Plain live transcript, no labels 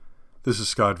This is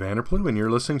Scott Vanderplu, and you're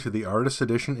listening to the Artist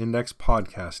Edition Index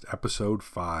Podcast, Episode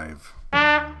 5.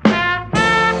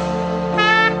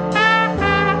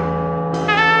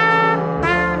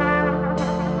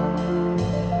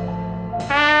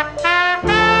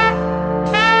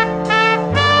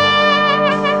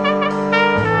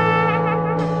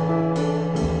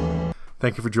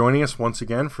 Thank you for joining us once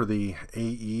again for the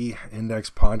AE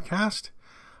Index Podcast,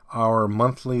 our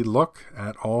monthly look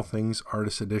at all things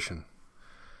Artist Edition.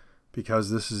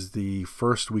 Because this is the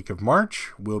first week of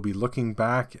March, we'll be looking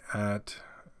back at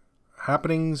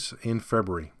happenings in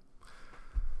February.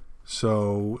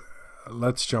 So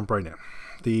let's jump right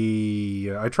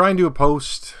in. I try and do a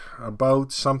post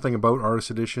about something about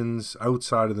Artist Editions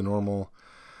outside of the normal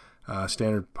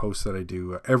standard posts that I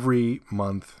do. Every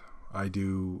month I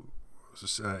do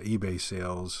eBay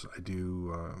sales, I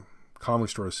do comic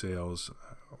store sales,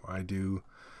 I do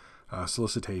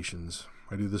solicitations,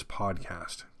 I do this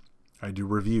podcast. I do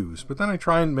reviews, but then I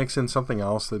try and mix in something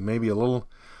else that may be a little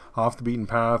off the beaten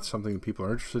path, something that people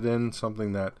are interested in,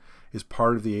 something that is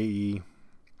part of the AE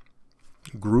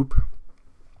group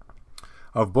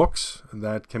of books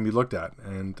that can be looked at.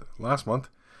 And last month,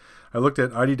 I looked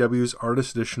at IDW's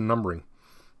Artist Edition numbering.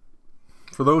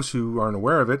 For those who aren't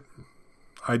aware of it,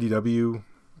 IDW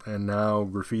and now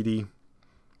Graffiti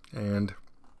and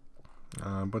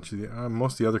a bunch of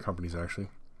most of the other companies actually.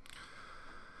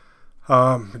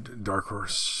 Dark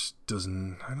Horse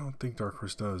doesn't. I don't think Dark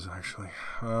Horse does actually.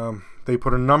 They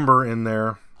put a number in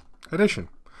their edition.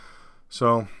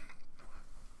 So,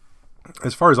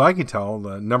 as far as I can tell,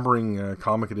 the numbering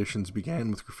comic editions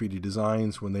began with Graffiti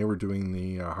Designs when they were doing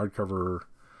the hardcover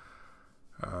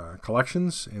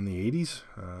collections in the 80s.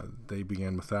 They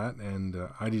began with that, and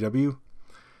IDW,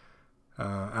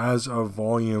 as of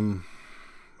volume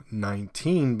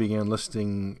 19, began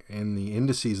listing in the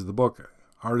indices of the book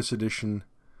Artist Edition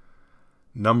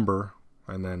number,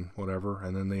 and then whatever,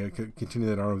 and then they continue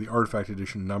that on with the Artifact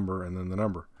Edition number, and then the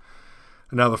number.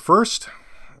 And now the first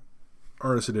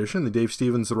Artist Edition, the Dave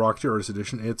Stevens The Rocketeer Artist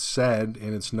Edition, it said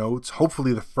in its notes,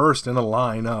 hopefully the first in a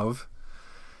line of,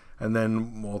 and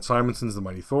then Walt Simonson's The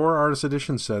Mighty Thor Artist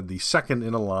Edition said the second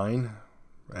in a line,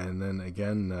 and then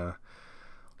again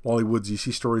Wally Wood's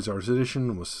EC Stories Artist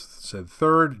Edition said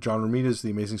third, John Romita's The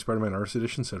Amazing Spider-Man Artist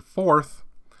Edition said fourth,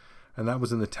 and that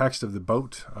was in the text of the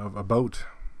About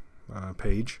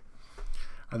page.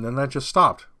 And then that just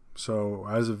stopped. So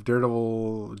as of David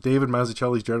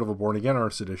Mazzucchelli's Daredevil Born Again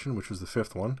Artist Edition, which was the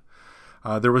fifth one,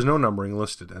 there was no numbering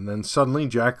listed. And then suddenly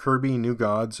Jack Kirby New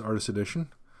Gods Artist Edition,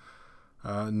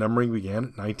 numbering began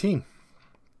at 19.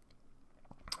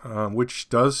 Which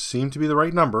does seem to be the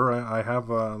right number. I have,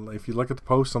 if you look at the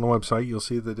post on the website, you'll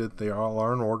see that they all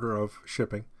are in order of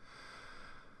shipping.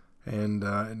 And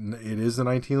it is the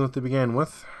 19th that they began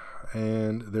with,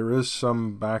 and there is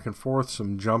some back and forth,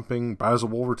 some jumping. Basil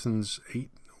Wolverton's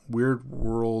Weird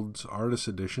Worlds Artist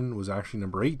Edition was actually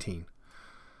number 18,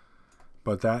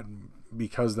 but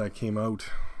because that came out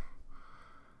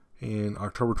in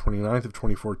October 29th of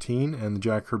 2014, and the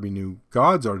Jack Kirby New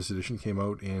Gods Artist Edition came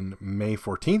out in May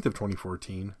 14th of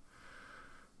 2014.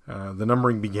 The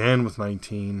numbering began with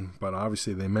 19, but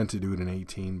obviously they meant to do it in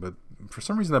 18, but for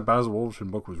some reason that Basil Wolverton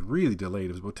book was really delayed.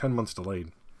 It was about 10 months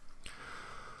delayed.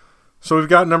 So we've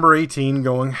got number 18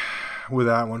 going with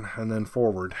that one, and then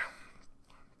forward.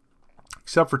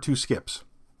 Except for two skips.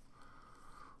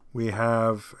 We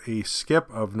have a skip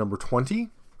of number 20,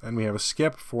 and we have a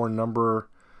skip for number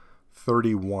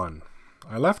 31.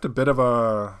 I left a bit of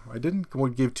I didn't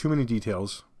give too many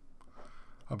details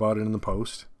about it in the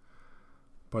post.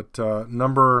 But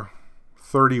number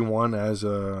 31, as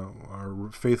our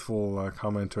faithful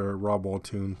commenter Rob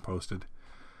Waltoon posted,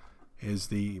 is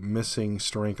the missing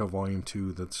Steranko Volume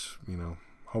 2 that's,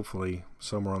 hopefully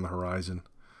somewhere on the horizon.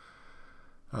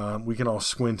 We can all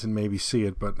squint and maybe see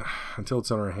it, but until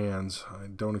it's in our hands, I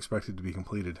don't expect it to be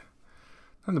completed.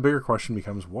 And the bigger question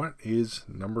becomes, what is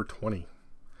number 20?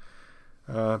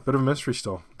 Bit of a mystery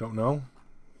still. Don't know.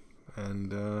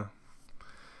 And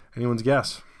anyone's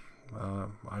guess.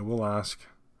 I will ask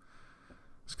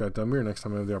Scott Dunbier next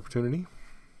time I have the opportunity.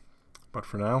 But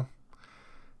for now,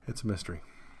 it's a mystery.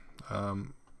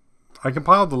 I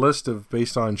compiled the list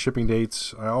based on shipping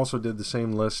dates. I also did the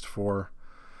same list for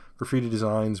Graffiti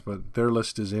Designs, but their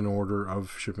list is in order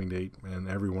of shipping date, and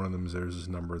every one of them is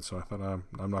numbered. So I thought I'm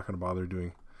not going to bother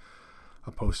doing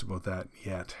a post about that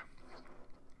yet.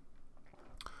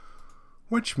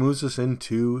 Which moves us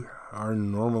into our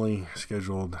normally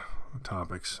scheduled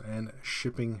topics and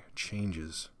shipping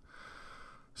changes.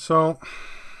 So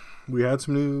we had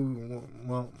some new,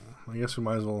 well, I guess we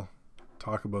might as well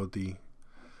talk about the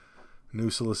new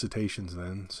solicitations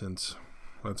then, since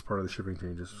that's part of the shipping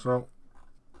changes. So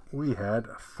we had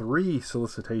 3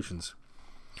 solicitations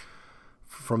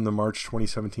from the March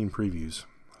 2017 previews.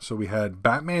 So we had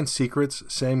Batman Secrets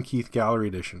Sam Keith Gallery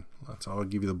Edition. I'll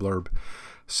give you the blurb.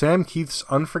 Sam Keith's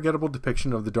unforgettable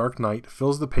depiction of the Dark Knight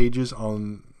fills the pages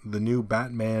on the new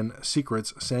Batman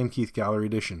Secrets Sam Keith Gallery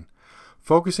Edition.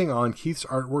 Focusing on Keith's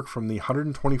artwork from the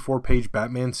 124-page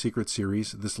Batman Secrets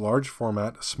series, this large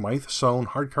format, Smythe-sewn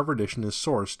hardcover edition is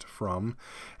sourced from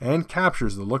and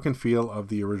captures the look and feel of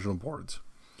the original boards.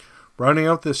 Rounding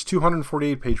out this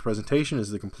 248-page presentation is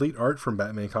the complete art from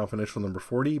Batman Confidential number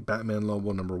 40, Batman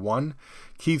Lobo number 1,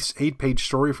 Keith's 8-page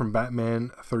story from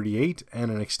Batman 38,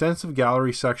 and an extensive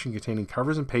gallery section containing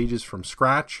covers and pages from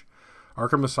Scratch,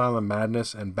 Arkham Asylum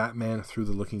Madness, and Batman Through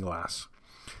the Looking Glass.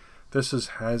 This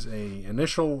has an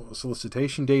initial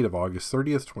solicitation date of August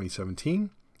 30th, 2017.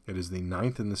 It is the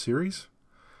 9th in the series.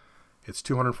 It's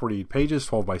 248 pages,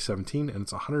 12 by 17, and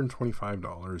it's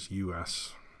 $125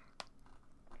 US.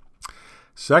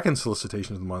 Second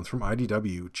solicitation of the month from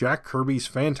IDW, Jack Kirby's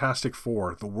Fantastic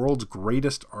Four, the world's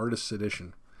greatest artist's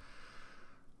edition.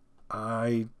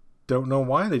 I don't know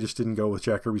why they just didn't go with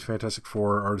Jack Kirby's Fantastic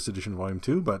Four Artist Edition Volume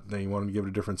 2, but they wanted to give it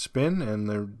a different spin, and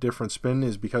the different spin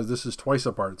is because this is twice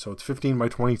up art, so it's 15 by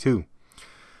 22.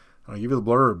 I'll give you the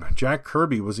blurb. Jack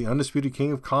Kirby was the undisputed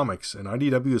king of comics, and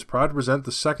IDW is proud to present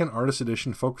the second Artist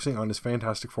Edition focusing on his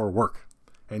Fantastic Four work.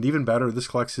 And even better, this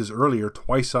collects his earlier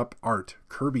twice up art,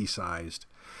 Kirby-sized.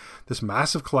 This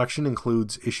massive collection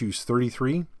includes issues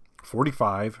 33,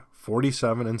 45,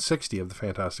 47, and 60 of the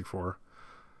Fantastic Four,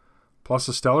 plus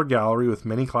a stellar gallery with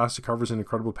many classic covers and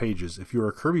incredible pages. If you're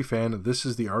a Kirby fan, this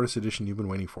is the artist edition you've been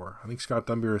waiting for. I think Scott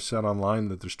Dunbier has said online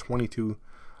that there's 22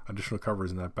 additional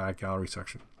covers in that back gallery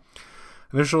section.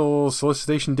 Initial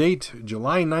solicitation date,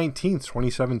 July 19th,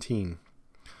 2017.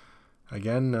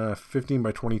 Again, 15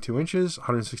 by 22 inches,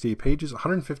 168 pages,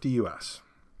 150 US.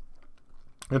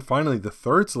 And finally, the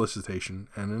third solicitation,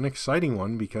 and an exciting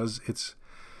one because it's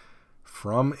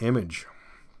from Image.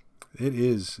 It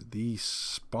is the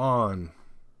Spawn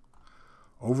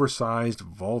Oversized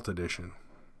Vault Edition.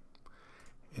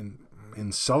 In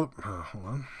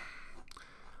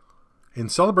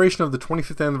celebration of the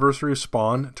 25th anniversary of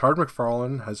Spawn, Todd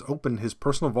McFarlane has opened his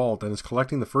personal vault and is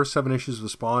collecting the first 7 issues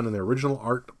of Spawn in their original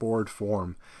artboard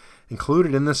form.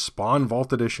 Included in this Spawn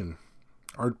Vault Edition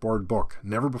artboard book,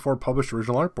 never before published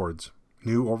original artboards.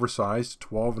 New oversized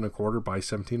 12 1/4 by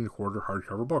 17 1/4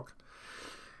 hardcover book.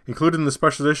 Included in the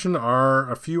special edition are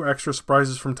a few extra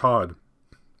surprises from Todd,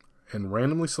 and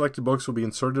randomly selected books will be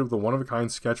inserted with a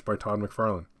one-of-a-kind sketch by Todd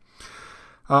McFarlane.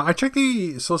 I checked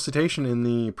the solicitation in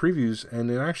the previews, and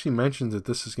it actually mentions that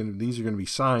these are going to be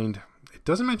signed. It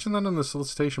doesn't mention that on the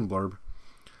solicitation blurb.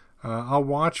 I'll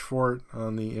watch for it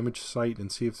on the Image site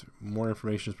and see if more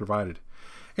information is provided.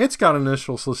 It's got an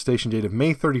initial solicitation date of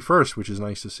May 31st, which is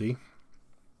nice to see,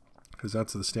 because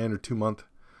that's the standard 2-month.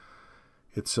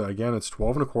 It's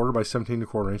 12 1/4 by 17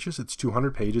 1/4 inches. It's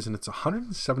 200 pages, and it's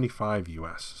 175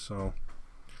 US. So,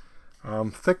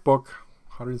 thick book,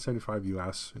 175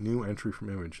 US. New entry from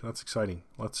Image. That's exciting.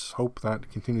 Let's hope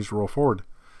that continues to roll forward.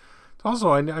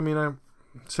 Also,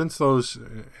 since those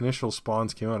initial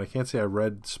Spawns came out, I can't say I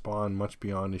read Spawn much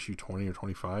beyond issue 20 or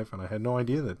 25, and I had no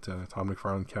idea that Todd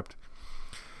McFarlane kept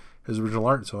his original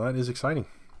art, so that is exciting.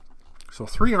 So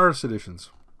 3 artist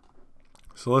editions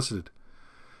solicited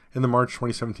in the March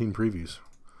 2017 previews,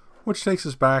 which takes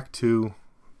us back to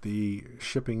the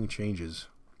shipping changes.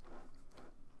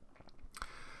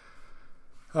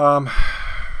 The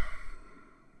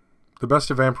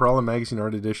Best of Vampirella magazine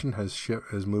art edition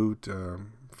has moved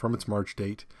from its March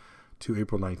date to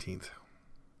April 19th.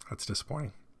 That's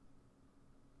disappointing.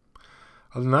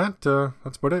 Other than that,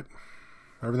 that's about it.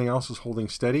 Everything else is holding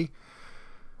steady.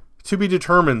 To be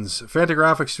determines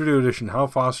Fantagraphics Studio Edition, Hal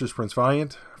Foster's Prince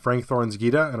Valiant, Frank Thorne's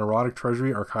Gita, an Erotic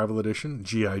Treasury Archival Edition,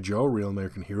 G.I. Joe, Real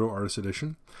American Hero Artist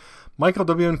Edition, Michael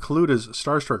W. Kaluda's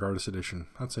Starstruck Artist Edition.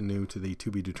 That's a new to the to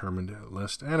be determined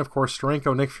list. And of course,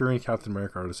 Steranko, Nick Fury, and Captain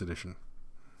America Artist Edition.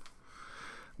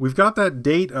 We've got that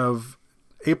date of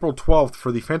April 12th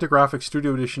for the Fantagraphics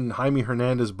Studio Edition Jaime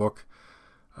Hernandez book.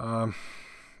 I'm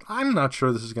not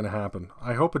sure this is going to happen.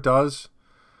 I hope it does,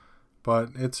 but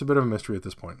it's a bit of a mystery at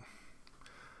this point.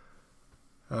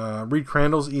 Reed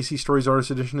Crandall's EC Stories Artist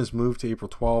Edition is moved to April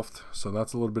 12th, so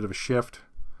that's a little bit of a shift.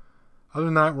 Other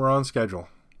than that, we're on schedule.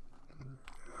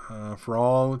 For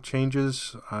all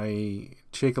changes, I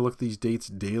take a look at these dates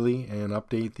daily and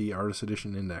update the Artist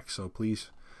Edition Index, so please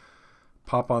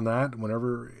pop on that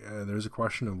whenever there's a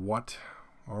question of what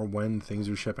or when things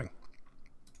are shipping.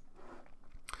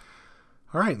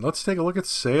 All right, let's take a look at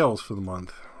sales for the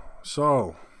month.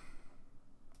 So,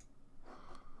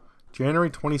 January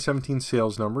 2017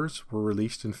 sales numbers were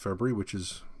released in February, which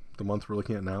is the month we're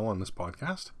looking at now on this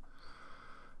podcast.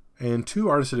 And 2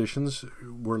 artist editions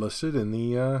were listed in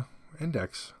the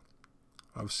index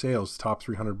of sales, the top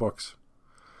 300 books.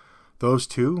 Those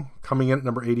 2, coming in at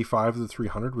number 85 of the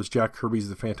 300, was Jack Kirby's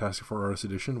The Fantastic Four Artist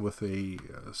Edition with a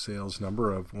sales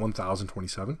number of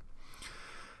 1,027.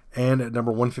 And at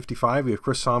number 155, we have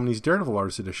Chris Samnee's Daredevil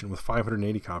Artist Edition with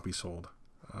 580 copies sold.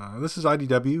 This is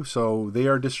IDW, so they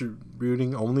are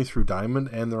distributing only through Diamond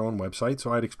and their own website,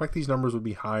 so I'd expect these numbers would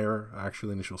be higher,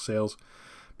 actually, initial sales,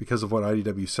 because of what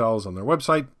IDW sells on their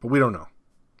website, but we don't know.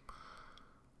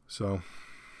 So,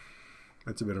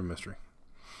 it's a bit of a mystery.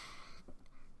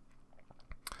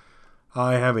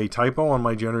 I have a typo on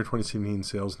my January 2017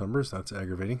 sales numbers. That's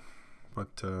aggravating,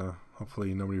 but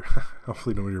hopefully nobody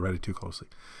read it too closely.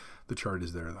 The chart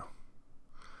is there, though.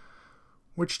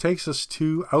 Which takes us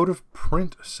to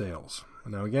out-of-print sales.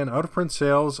 Now, again, out-of-print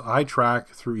sales I track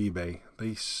through eBay.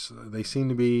 They seem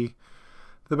to be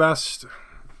the best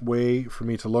way for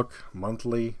me to look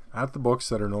monthly at the books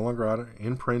that are no longer out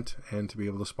in print and to be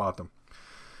able to spot them.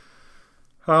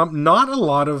 Not a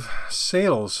lot of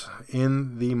sales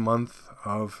in the month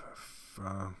of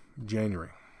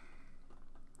January.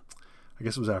 I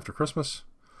guess it was after Christmas.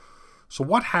 So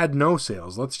what had no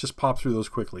sales? Let's just pop through those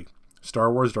quickly.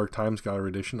 Star Wars Dark Times Gallery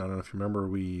Edition. I don't know if you remember,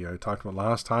 we talked about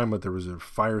last time, but there was a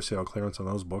fire sale clearance on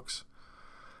those books.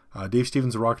 Dave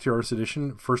Stevens' The Rocketeer Artist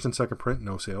Edition, first and second print,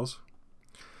 no sales.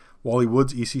 Wally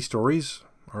Wood's EC Stories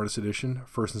Artist Edition,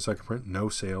 first and second print, no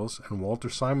sales. And Walter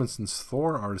Simonson's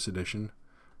Thor Artist Edition,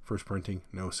 first printing,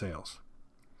 no sales.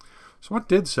 So what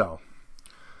did sell?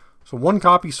 So 1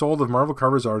 copy sold of Marvel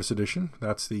Covers Artist Edition.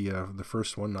 That's the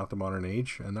first one, not the Modern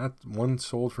Age. And that one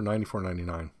sold for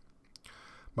 $94.99.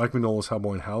 Mike Mignola's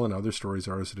Hellboy in Hell and Other Stories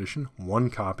Artist Edition, 1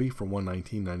 copy for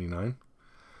 $119.99.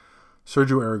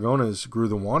 Sergio Aragona's Gru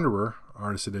the Wanderer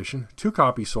Artist Edition, 2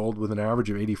 copies sold with an average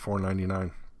of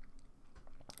 $84.99.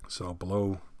 So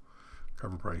below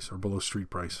cover price or below street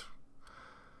price.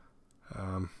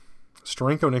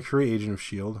 Steranko Nick Fury, Agent of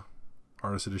S.H.I.E.L.D.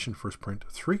 Artist Edition, first print,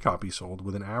 3 copies sold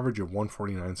with an average of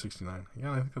 $149.69.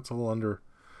 Yeah, I think that's a little under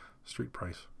street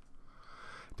price.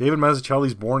 David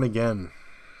Mazzucchelli's Born Again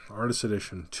Artist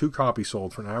Edition, 2 copies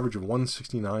sold for an average of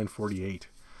 $169.48.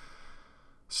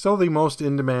 Still the most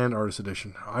in-demand Artist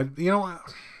Edition.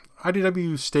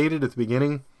 IDW stated at the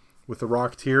beginning with The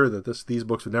Rocketeer that these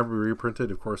books would never be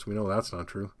reprinted. Of course, we know that's not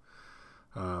true.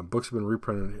 Books have been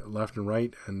reprinted left and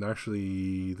right, and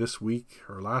actually this week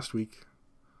or last week,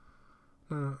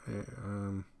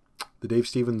 the Dave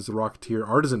Stevens The Rocketeer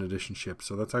Artisan Edition shipped.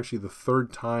 So that's actually the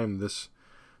 3rd time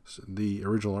the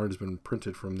original art has been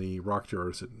printed from the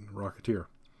Rocketeer.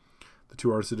 The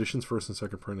 2 artist editions, first and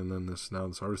second print, and then this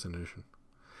Artisan Edition.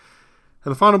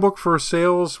 And the final book for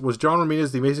sales was John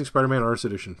Romita's The Amazing Spider-Man Artist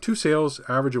Edition. 2 sales,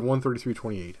 average of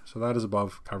 $133.28. So that is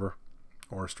above cover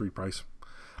or street price.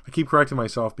 I keep correcting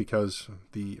myself because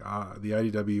the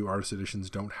IDW artist editions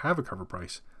don't have a cover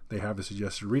price. They have a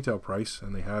suggested retail price,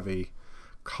 and they have a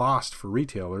cost for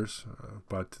retailers,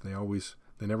 but they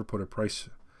never put an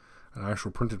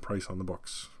actual printed price on the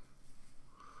books.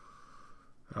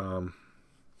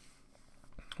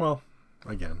 Well,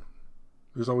 again,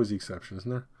 there's always the exception,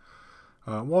 isn't there?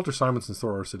 Walter Simonson's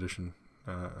Thor Artist Edition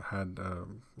had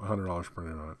 $100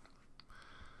 printed on it.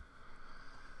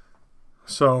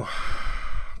 So,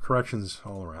 corrections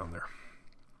all around there.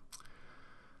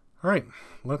 All right,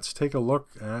 let's take a look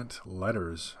at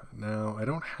letters. Now, I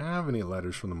don't have any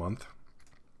letters from the month,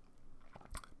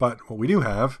 but what we do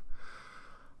have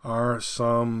are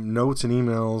some notes and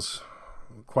emails,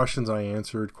 questions I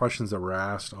answered, questions that were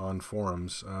asked on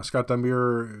forums. Scott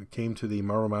Dunbier came to the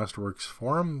Marvel Masterworks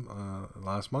forum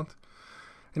last month,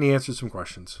 and he answered some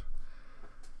questions.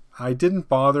 I didn't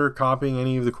bother copying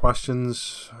any of the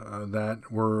questions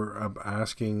that were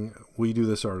asking, we do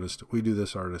this artist, we do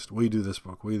this artist, we do this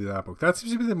book, we do that book. That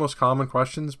seems to be the most common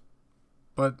questions,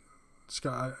 but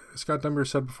Scott Dunbier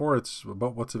said before, it's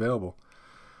about what's available.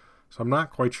 So I'm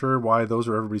not quite sure why those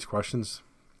are everybody's questions,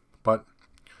 but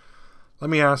let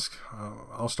me ask.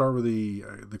 I'll start with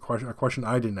a question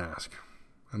I didn't ask,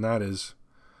 and that is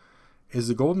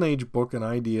the Golden Age book an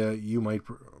idea you might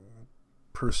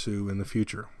pursue in the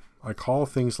future? I call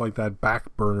things like that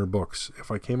back burner books. If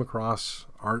I came across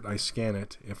art, I scan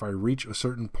it. If I reach a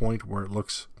certain point where it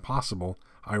looks possible,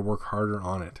 I work harder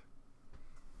on it.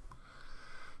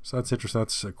 So that's interesting.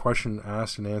 That's a question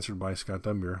asked and answered by Scott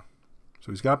Dunbier.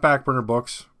 So he's got back burner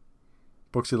books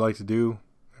he'd like to do.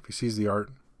 If he sees the art,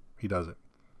 he does it.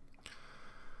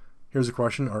 Here's a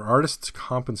question. Are artists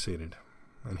compensated?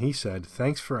 And he said,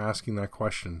 "Thanks for asking that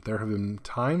question. There have been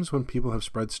times when people have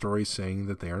spread stories saying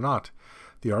that they are not.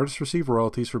 The artists receive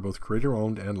royalties for both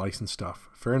creator-owned and licensed stuff.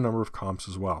 Fair number of comps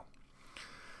as well."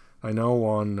 I know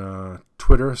on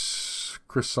Twitter,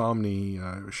 Chris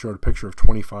Somney showed a picture of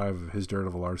 25 of his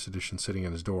Daredevil Artist Edition sitting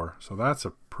at his door. So that's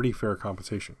a pretty fair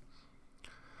compensation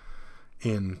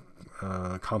in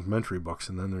complimentary books.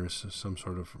 And then there's some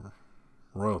sort of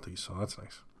royalties. So that's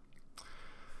nice.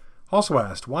 Also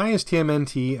asked, why is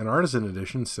TMNT an Artisan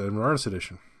Edition instead of an Artist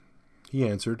Edition? He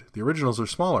answered, the originals are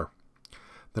smaller.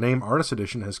 The name Artist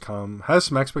Edition has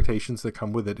some expectations that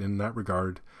come with it in that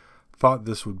regard. Thought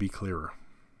this would be clearer.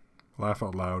 Laugh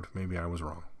out loud, maybe I was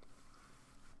wrong.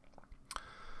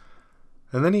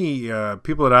 And then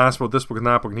people had asked about this book and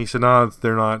that book, and he said, no,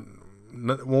 they're not,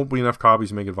 won't be enough copies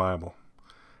to make it viable.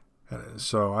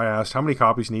 So I asked, how many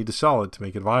copies need to sell it to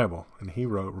make it viable? And he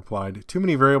replied, too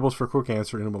many variables for a quick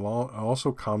answer, and it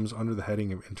also comes under the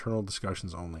heading of internal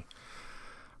discussions only.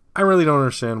 I really don't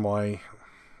understand why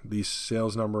these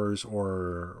sales numbers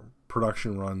or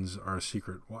production runs are a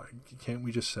secret. Why can't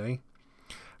we just say?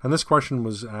 And this question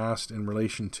was asked in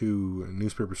relation to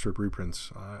newspaper strip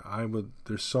reprints.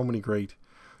 There's so many great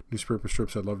newspaper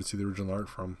strips I'd love to see the original art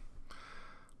from.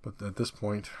 But at this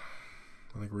point,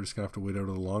 I think we're just going to have to wait out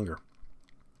a little longer.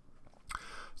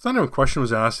 So then a question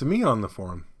was asked of me on the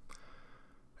forum.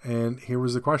 And here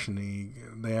was the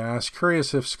question. They asked,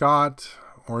 curious if Scott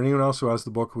or anyone else who has the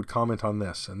book would comment on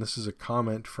this. And this is a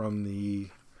comment from the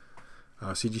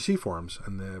CGC forums.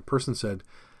 And the person said,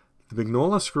 the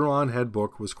Mignola Screw-On Head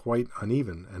book was quite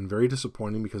uneven and very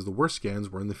disappointing because the worst scans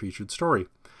were in the featured story.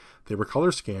 They were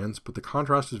color scans, but the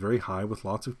contrast was very high with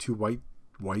lots of 2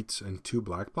 whites and 2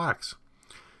 blacks.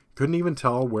 Couldn't even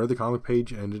tell where the comic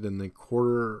page ended and the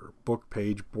quarter book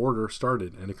page border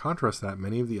started, and to contrast that,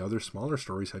 many of the other smaller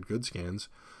stories had good scans,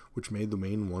 which made the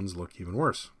main ones look even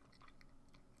worse.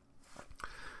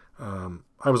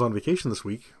 I was on vacation this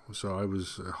week, so I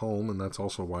was at home, and that's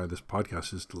also why this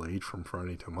podcast is delayed from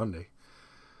Friday to Monday.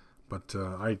 But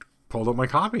I pulled out my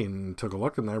copy and took a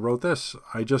look, and I wrote this.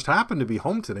 I just happened to be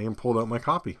home today and pulled out my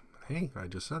copy. Hey, I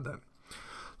just said that.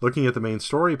 Looking at the main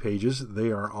story pages, they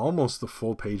are almost the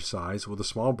full page size with a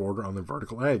small border on the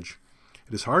vertical edge.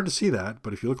 It is hard to see that,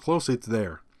 but if you look closely, it's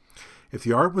there. If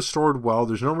the art was stored well,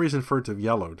 there's no reason for it to have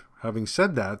yellowed. Having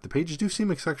said that, the pages do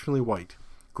seem exceptionally white.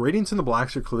 Gradients in the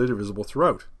blacks are clearly visible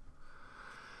throughout.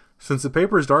 Since the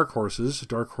paper is Dark Horse's,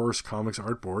 Dark Horse Comics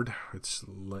artboard, it's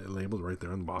labeled right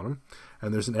there on the bottom,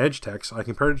 and there's an edge text, I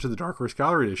compared it to the Dark Horse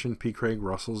Gallery Edition, P. Craig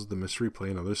Russell's The Mystery Play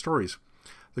and Other Stories.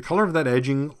 The color of that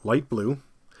edging, light blue,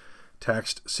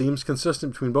 text seems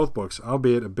consistent between both books,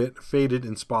 albeit a bit faded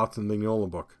in spots in the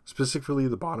Mignola book, specifically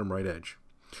the bottom right edge.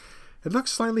 It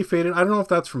looks slightly faded. I don't know if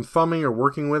that's from thumbing or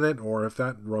working with it, or if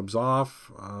that rubs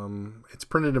off. It's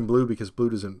printed in blue because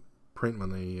blue doesn't print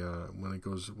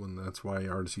when that's why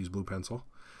artists use blue pencil.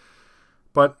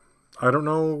 But I don't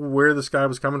know where this guy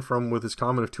was coming from with his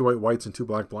comment of 2 white whites and 2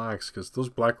 blacks, because those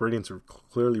black gradients are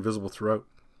clearly visible throughout.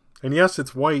 And yes,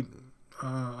 it's white.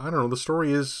 I don't know. The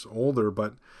story is older,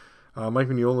 but Mike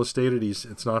Mignola stated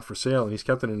it's not for sale, and he's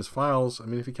kept it in his files. I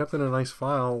mean, if he kept it in a nice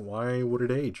file, why would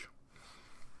it age?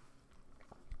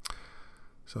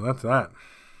 So that's that.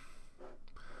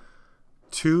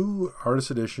 2 artist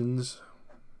editions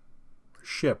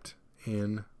shipped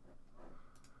in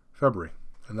February.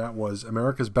 And that was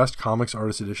America's Best Comics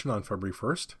Artist Edition on February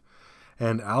 1st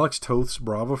and Alex Toth's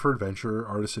Bravo for Adventure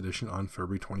Artist Edition on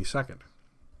February 22nd.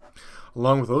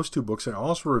 Along with those 2 books, I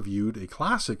also reviewed a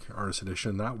classic artist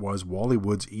edition. That was Wally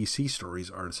Wood's EC Stories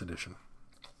Artist Edition.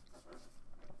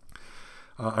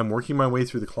 I'm working my way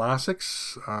through the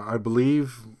classics. I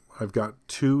believe I've got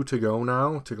 2 to go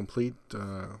now to complete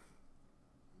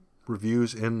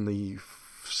reviews in the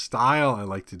style I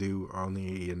like to do on the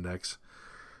AE Index,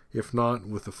 if not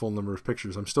with the full number of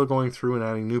pictures. I'm still going through and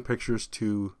adding new pictures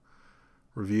to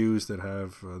reviews that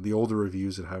have, the older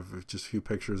reviews that have just a few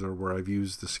pictures, or where I've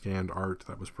used the scanned art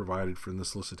that was provided for in the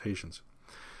solicitations.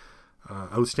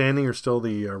 Outstanding are still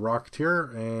the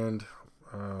Rocketeer and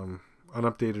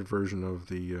unupdated version of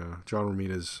the John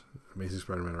Romita's Amazing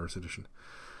Spider-Man Artist Edition.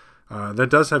 That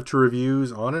does have 2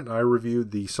 reviews on it. I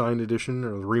reviewed the signed edition,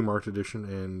 or the remarked edition,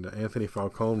 and Anthony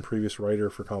Falcone, previous writer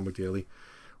for Comic Daily,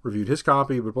 reviewed his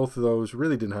copy, but both of those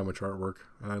really didn't have much artwork.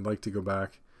 I'd like to go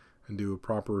back and do a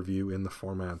proper review in the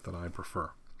format that I prefer.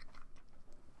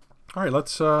 All right,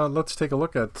 let's take a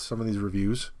look at some of these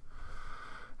reviews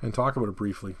and talk about it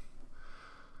briefly.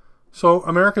 So,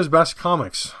 America's Best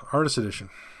Comics Artist Edition.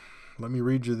 Let me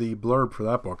read you the blurb for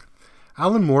that book.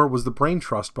 Alan Moore was the brain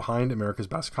trust behind America's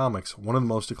Best Comics, one of the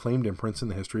most acclaimed imprints in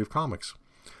the history of comics.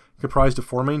 comprised of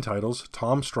 4 main titles: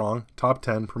 Tom Strong, Top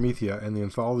 10, Promethea, and the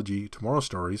anthology Tomorrow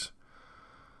Stories.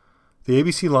 The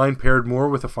ABC line paired Moore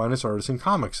with the finest artists in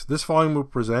comics. This volume will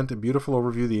present a beautiful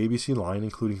overview of the ABC line,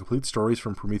 including complete stories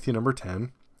from Promethea number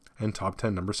 10 and Top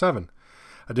 10 number 7.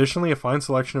 Additionally, a fine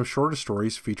selection of shorter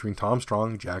stories featuring Tom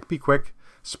Strong, Jack B. Quick,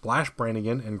 Splash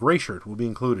Brannigan, and Greyshirt will be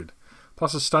included,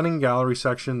 plus a stunning gallery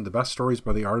section, the best stories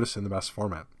by the artists in the best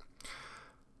format.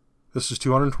 This is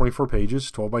 224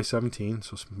 pages, 12 by 17,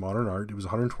 so some modern art. It was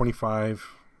 $125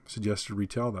 suggested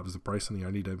retail. That was the price on the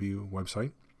IDW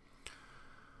website.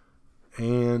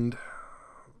 And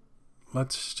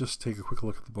let's just take a quick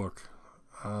look at the book.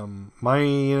 My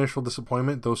initial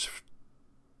disappointment, there's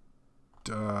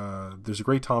a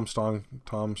great Tom Strong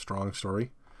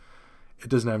story. It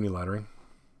doesn't have any lettering.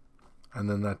 And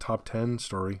then that Top 10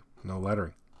 story, no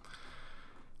lettering.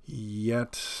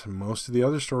 Yet most of the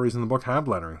other stories in the book have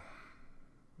lettering.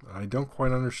 I don't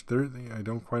quite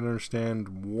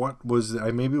understand what was.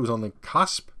 Maybe it was on the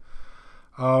cusp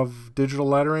of digital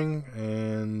lettering,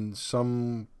 and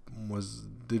some was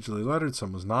digitally lettered,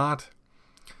 some was not.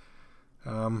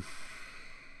 You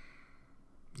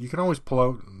can always pull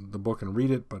out the book and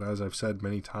read it, but as I've said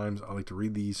many times, I like to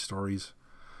read these stories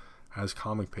as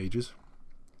comic pages,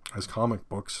 as comic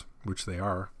books, which they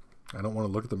are. I don't want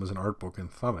to look at them as an art book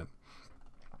and thumb it.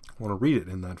 I want to read it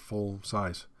in that full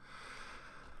size.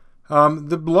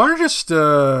 The largest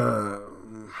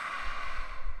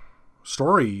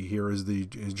story here is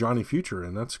Johnny Future,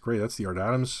 and that's great. That's the Art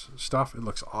Adams stuff. It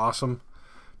looks awesome.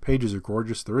 Pages are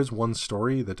gorgeous. There is one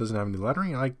story that doesn't have any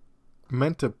lettering. I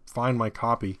meant to find my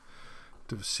copy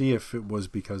to see if it was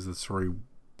because the story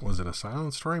was it a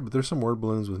silent story, but there's some word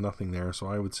balloons with nothing there, so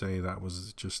I would say that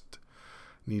was just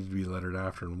needed to be lettered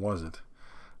after and wasn't.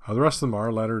 The rest of them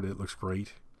are lettered. It looks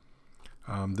great.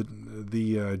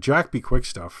 The Jack B. Quick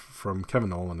stuff from Kevin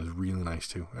Nolan is really nice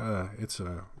too. It's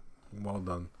a well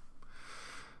done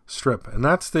strip, and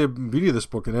that's the beauty of this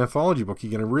book. An anthology book, you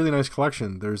get a really nice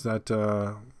collection. There's that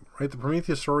the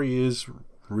Promethea story is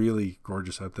really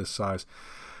gorgeous at this size.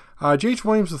 J.H.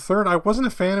 Williams III, I wasn't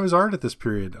a fan of his art at this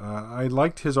period. I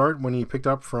liked his art when he picked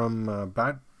up from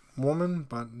Batwoman,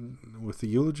 but with the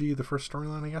Eulogy, the first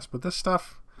storyline, I guess. But this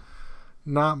stuff,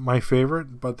 not my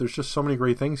favorite, but there's just so many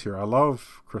great things here. I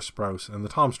love Chris Sprouse, and the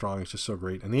Tom Strong is just so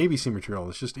great. And the ABC material,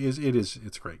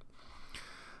 it's great.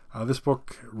 This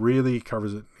book really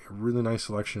covers it. A really nice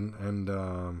selection.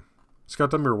 And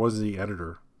Scott Dunbier was the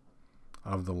editor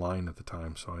of the line at the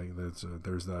time, so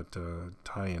there's that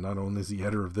tie-in. Not only is he the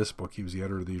editor of this book, he was the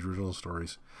editor of these original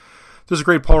stories. There's a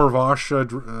great Paul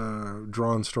Ravache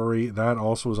drawn story that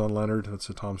also was unlettered. That's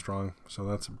a Tom Strong, so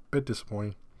that's a bit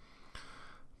disappointing.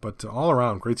 But all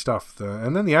around, great stuff.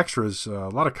 And then the extras, a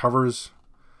lot of covers,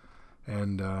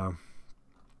 and a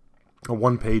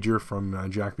one-pager from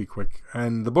Jack B. Quick.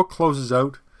 And the book closes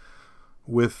out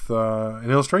with an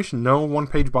illustration, no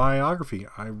one-page biography.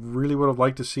 I really would have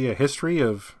liked to see a history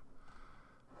of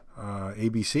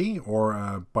ABC or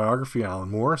a biography of Alan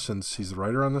Moore, since he's the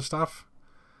writer on this stuff.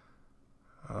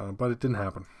 But it didn't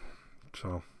happen.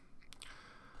 So,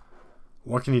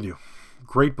 what can you do?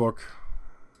 Great book.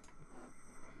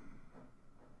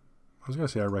 I was going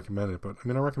to say I recommend it, but I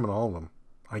recommend all of them.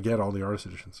 I get all the artist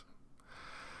editions.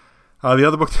 The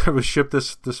other book that was shipped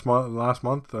last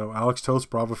month, Alex Toth's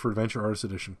Bravo for Adventure Artist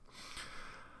Edition.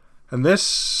 And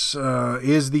this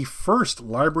is the first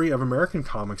Library of American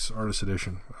Comics Artist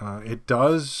Edition. It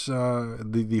does,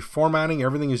 the formatting,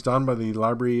 everything is done by the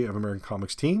Library of American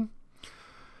Comics team.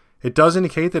 It does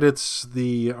indicate that it's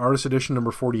the Artist Edition number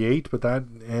 48, but that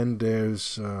end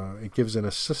is, it gives an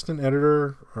assistant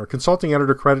editor or consulting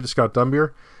editor credit to Scott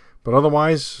Dunbier, but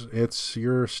otherwise it's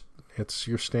your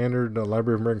standard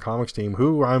Library of American Comics team,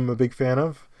 who I'm a big fan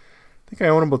of. I think I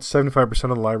own about 75%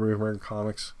 of the Library of American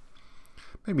Comics.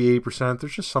 Maybe 8%.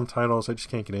 There's just some titles I just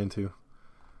can't get into.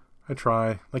 I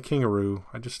try. Like Kingaroo.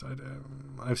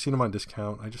 I've seen them on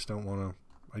discount. I just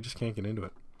can't get into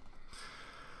it.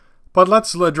 But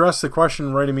let's address the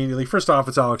question right immediately. First off,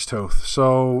 it's Alex Toth.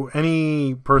 So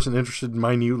any person interested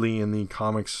minutely in the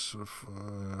comics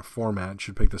format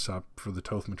should pick this up for the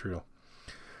Toth material.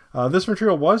 This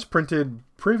material was printed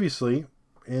previously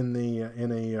in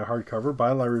a hardcover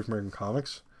by Library of American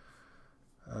Comics,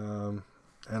 and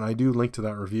I do link to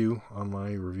that review on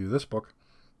my review of this book.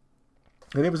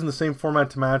 And it was in the same format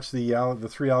to match the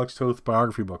 3 Alex Toth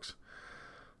biography books.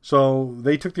 So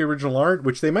they took the original art,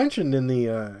 which they mentioned in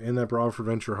that Bravo for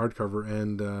Adventure hardcover,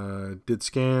 and did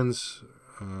scans,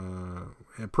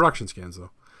 production scans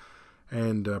though,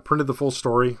 and printed the full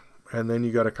story. And then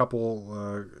you got a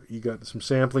couple, you got some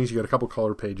samplings, you got a couple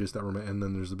color pages that were, and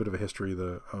then there's a bit of a history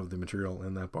of the material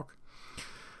in that book.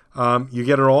 You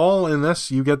get it all in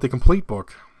this. You get the complete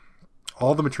book.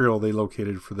 All the material they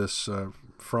located for this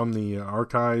from the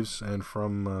archives and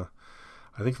from,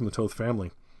 I think, from the Toth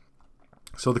family.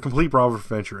 So the complete Bravo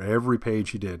Adventure, every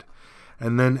page he did.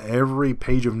 And then every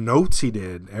page of notes he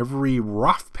did, every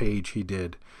rough page he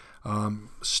did,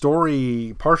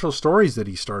 partial stories that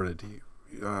he started.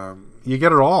 You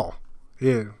get it all.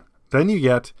 Yeah. Then you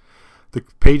get the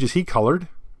pages he colored.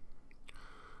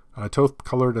 Toth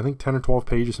colored, I think, 10 or 12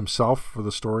 pages himself for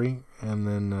the story. And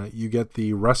then you get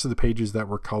the rest of the pages that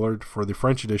were colored for the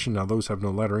French edition. Now, those have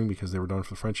no lettering because they were done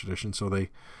for the French edition. So they...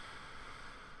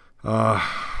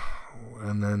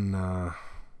 and then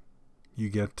you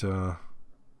get... so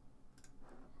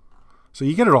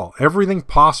you get it all. Everything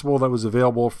possible that was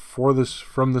available from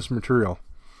this material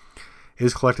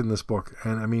is collected in this book.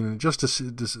 And, I mean, just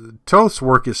Toth's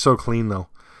work is so clean, though.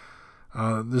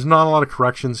 There's not a lot of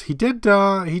corrections. He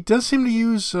does seem to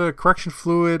use correction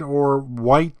fluid or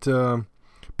white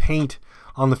paint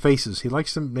on the faces. He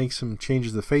likes to make some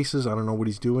changes to the faces. I don't know what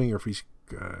he's doing, or if he's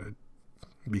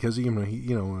because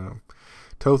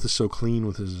Toth is so clean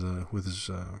with his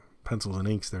pencils and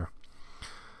inks there.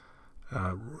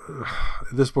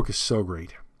 This book is so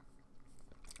great.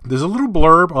 There's a little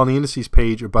blurb on the indices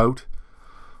page about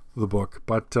the book,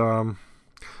 but the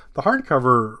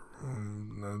hardcover.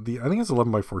 I think it's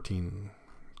 11 by 14,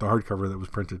 the hardcover that was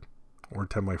printed, or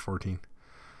 10 by 14.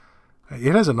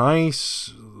 It has a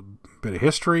nice bit of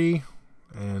history,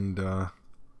 and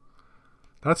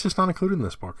that's just not included in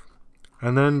this book.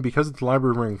 And then, because it's the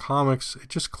Library of American Comics, it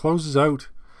just closes out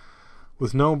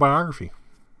with no biography.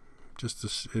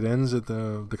 It ends at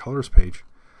the colors page.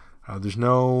 There's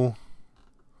no...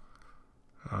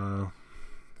 there's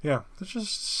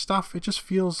just stuff. It just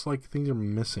feels like things are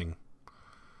missing.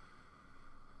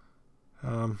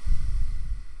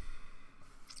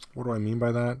 What do I mean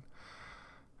by that?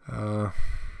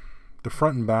 The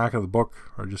front and back of the book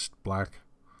are just black.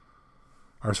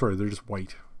 They're just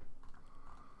white.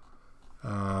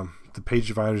 The page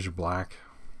dividers are black.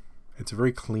 It's a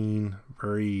very clean,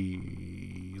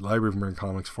 very Library of American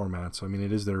Comics format. So, I mean,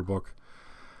 it is their book.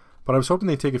 But I was hoping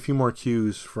they'd take a few more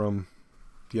cues from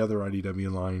the other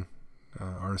IDW line,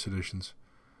 artist editions,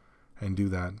 and do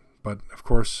that. But, of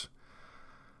course...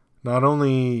 not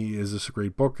only is this a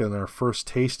great book and our first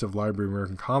taste of Library of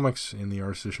American Comics in the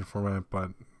artist edition format,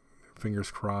 but fingers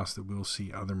crossed that we'll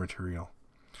see other material.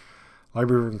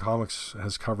 Library of American Comics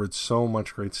has covered so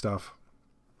much great stuff.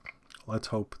 Let's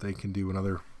hope they can do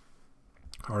another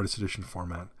artist edition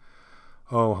format.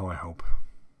 Oh, how I hope.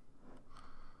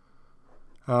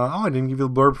 I didn't give you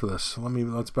the blurb for this.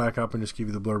 Let's back up and just give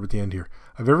you the blurb at the end here.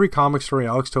 Of every comic story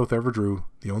Alex Toth ever drew,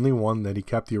 the only one that he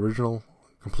kept the original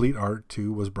complete art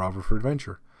to was Bravo for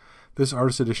Adventure. This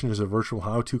artist edition is a virtual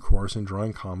how-to course in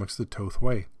drawing comics the Toth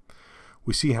way.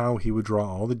 We see how he would draw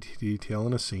all the detail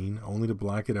in a scene, only to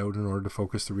black it out in order to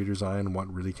focus the reader's eye on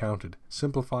what really counted.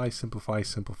 Simplify, simplify,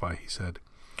 simplify, he said.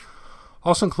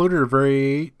 Also included are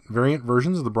variant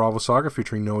versions of the Bravo saga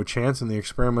featuring Noah Chance and the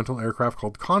experimental aircraft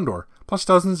called Condor, plus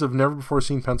dozens of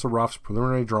never-before-seen pencil roughs,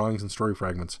 preliminary drawings, and story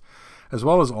fragments, as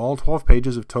well as all 12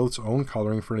 pages of Toth's own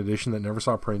coloring for an edition that never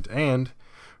saw print, and...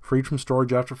 freed from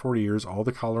storage after 40 years, all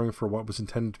the coloring for what was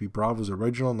intended to be Bravo's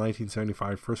original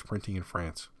 1975 first printing in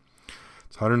France.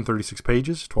 It's 136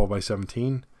 pages, 12 by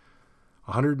 17,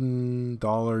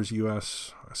 $100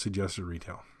 US suggested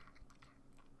retail.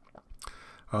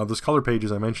 Those color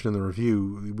pages I mentioned in the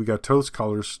review, we got Toth's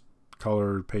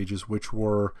color pages, which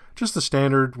were just the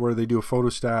standard where they do a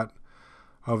photostat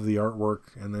of the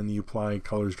artwork, and then you apply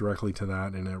colors directly to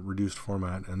that in a reduced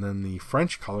format. And then the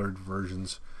French colored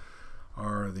versions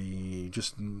are the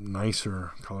just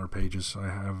nicer color pages. I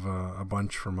have a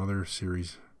bunch from other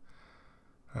series,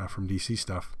 from DC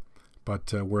stuff,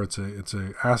 but where it's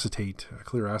a acetate, a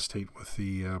clear acetate with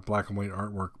the black and white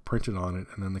artwork printed on it,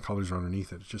 and then the colors are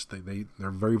underneath it. It's just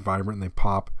they're very vibrant and they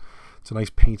pop. It's a nice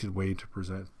painted way to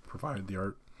provide the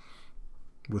art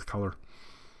with color.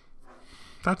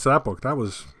 That's that book.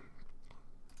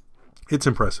 It's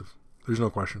impressive. There's no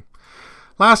question.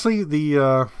 Lastly,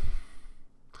 the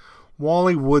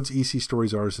Wally Woods EC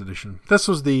Stories Artist Edition. This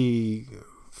was the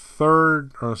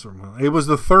third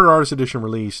artist edition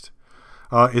released.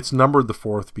 It's numbered the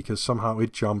fourth because somehow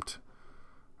it jumped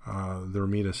the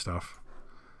Ramita stuff.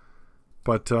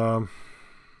 But and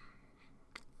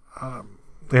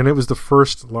it was the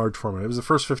first large format. It was the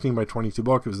first 15 by 22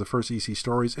 book. It was the first EC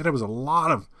Stories. It was a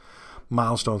lot of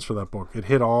milestones for that book. It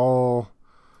hit all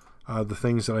the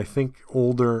things that I think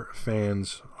older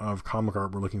fans of comic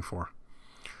art were looking for.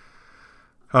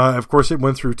 Of course, it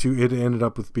ended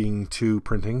up with being two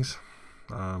printings.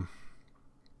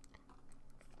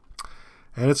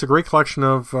 And it's a great collection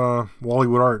of Wally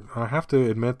Wood art. I have to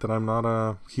admit that I'm not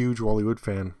a huge Wally Wood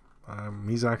fan.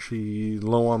 He's actually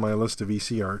low on my list of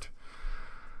EC art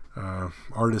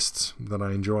artists that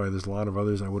I enjoy. There's a lot of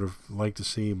others I would have liked to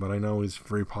see, but I know he's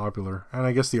very popular. And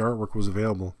I guess the artwork was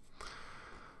available,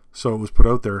 so it was put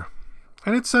out there.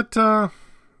 And it's a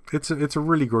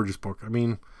really gorgeous book. I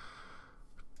mean,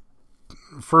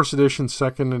 first edition,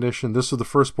 second edition. This was the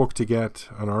first book to get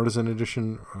an artisan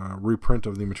edition reprint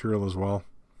of the material as well.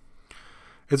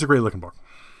 It's a great looking book.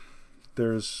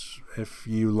 If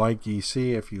you like EC,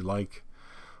 if you like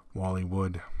Wally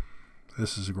Wood,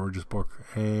 this is a gorgeous book.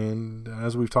 And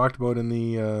as we've talked about in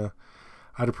the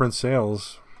out of print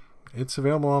sales, it's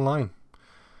available online.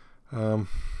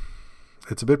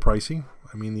 It's a bit pricey.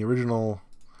 I mean, the original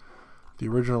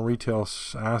retail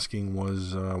asking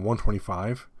was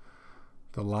 $125.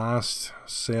 The last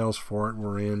sales for it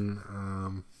were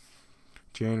in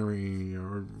January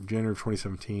of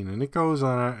 2017, and it goes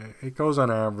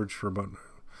on average for about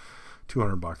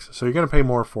 $200. So you're going to pay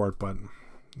more for it, but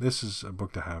this is a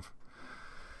book to have.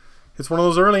 It's one of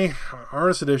those early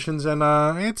artist editions, and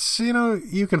it's,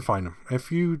 you can find them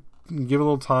if you give a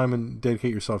little time and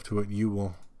dedicate yourself to it. You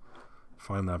will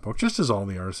find that book, just as all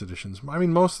the artist editions. I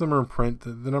mean, most of them are in print.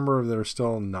 The number that are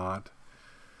still not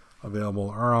available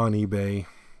are on eBay.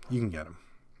 You can get them.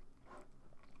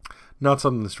 Not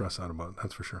something to stress out about,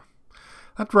 that's for sure.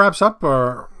 That wraps up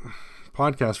our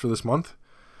podcast for this month.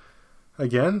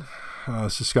 Again,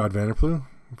 this is Scott Vanderplu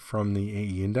from the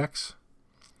AE Index,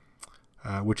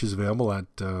 which is available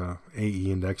at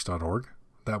aeindex.org.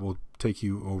 That will take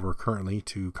you over currently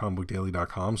to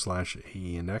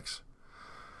comicbookdaily.com/AEindex.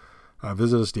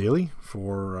 Visit us daily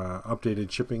for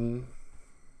updated shipping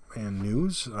and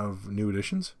news of new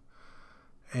editions.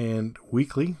 And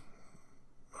weekly,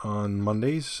 on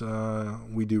Mondays,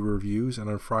 we do reviews, and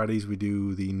on Fridays, we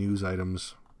do the news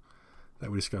items that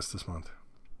we discussed this month.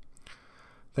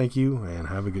 Thank you, and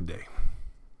have a good day.